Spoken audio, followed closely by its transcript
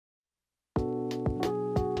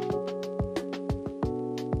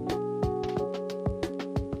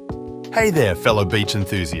Hey there, fellow beach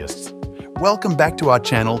enthusiasts. Welcome back to our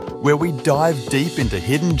channel where we dive deep into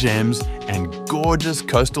hidden gems and gorgeous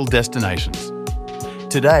coastal destinations.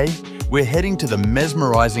 Today, we're heading to the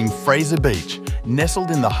mesmerizing Frazer Beach,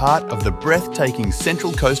 nestled in the heart of the breathtaking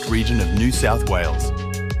Central Coast region of New South Wales.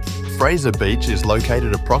 Frazer Beach is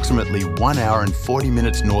located approximately 1 hour and 40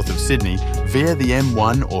 minutes north of Sydney via the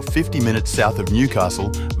M1 or 50 minutes south of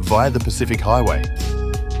Newcastle via the Pacific Highway.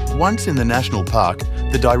 Once in the national park,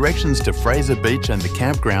 the directions to Frazer Beach and the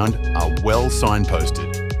campground are well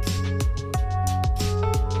signposted.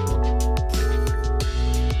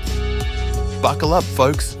 Buckle up,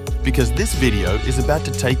 folks, because this video is about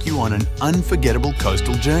to take you on an unforgettable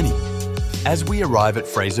coastal journey. As we arrive at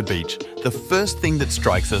Frazer Beach, the first thing that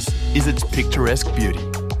strikes us is its picturesque beauty.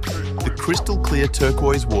 The crystal clear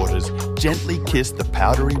turquoise waters gently kiss the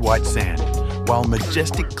powdery white sand, while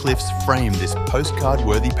majestic cliffs frame this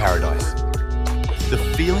postcard-worthy paradise. The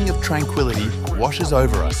feeling of tranquility washes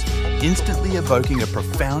over us, instantly evoking a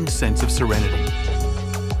profound sense of serenity.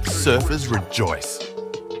 Surfers rejoice.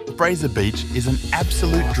 Frazer Beach is an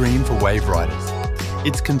absolute dream for wave riders.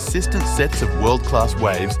 Its consistent sets of world-class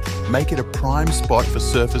waves make it a prime spot for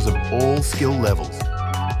surfers of all skill levels.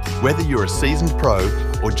 Whether you're a seasoned pro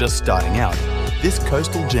or just starting out, this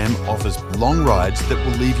coastal gem offers long rides that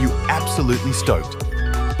will leave you absolutely stoked.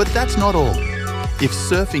 But that's not all. If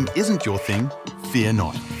surfing isn't your thing, fear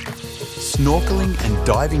not. Snorkeling and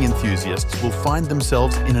diving enthusiasts will find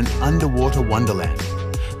themselves in an underwater wonderland.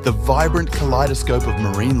 The vibrant kaleidoscope of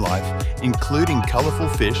marine life, including colourful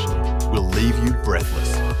fish, will leave you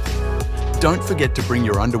breathless. Don't forget to bring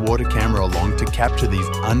your underwater camera along to capture these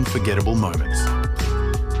unforgettable moments.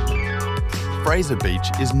 Frazer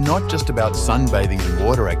Beach is not just about sunbathing and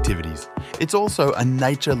water activities, it's also a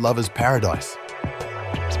nature lover's paradise.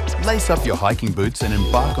 Lace up your hiking boots and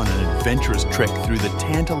embark on an adventurous trek through the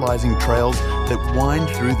tantalizing trails that wind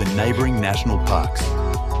through the neighboring national parks.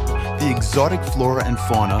 The exotic flora and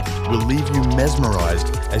fauna will leave you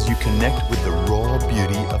mesmerized as you connect with the raw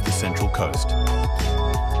beauty of the Central Coast.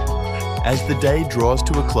 As the day draws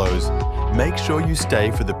to a close, make sure you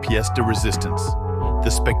stay for the pièce de résistance,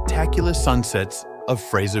 the spectacular sunsets of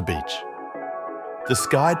Frazer Beach. The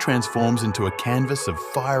sky transforms into a canvas of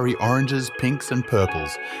fiery oranges, pinks and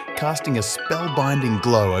purples, casting a spellbinding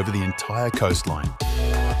glow over the entire coastline.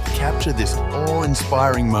 Capture this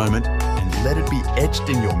awe-inspiring moment and let it be etched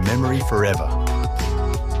in your memory forever.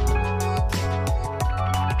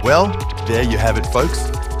 Well, there you have it, folks.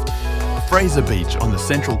 Frazer Beach on the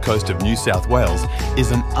Central Coast of New South Wales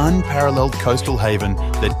is an unparalleled coastal haven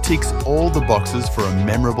that ticks all the boxes for a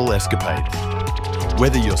memorable escapade.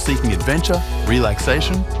 Whether you're seeking adventure,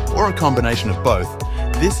 relaxation, or a combination of both,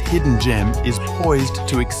 this hidden gem is poised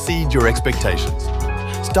to exceed your expectations.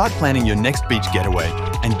 Start planning your next beach getaway,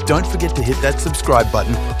 and don't forget to hit that subscribe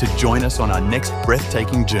button to join us on our next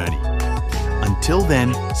breathtaking journey. Until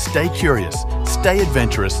then, stay curious, stay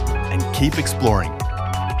adventurous, and keep exploring.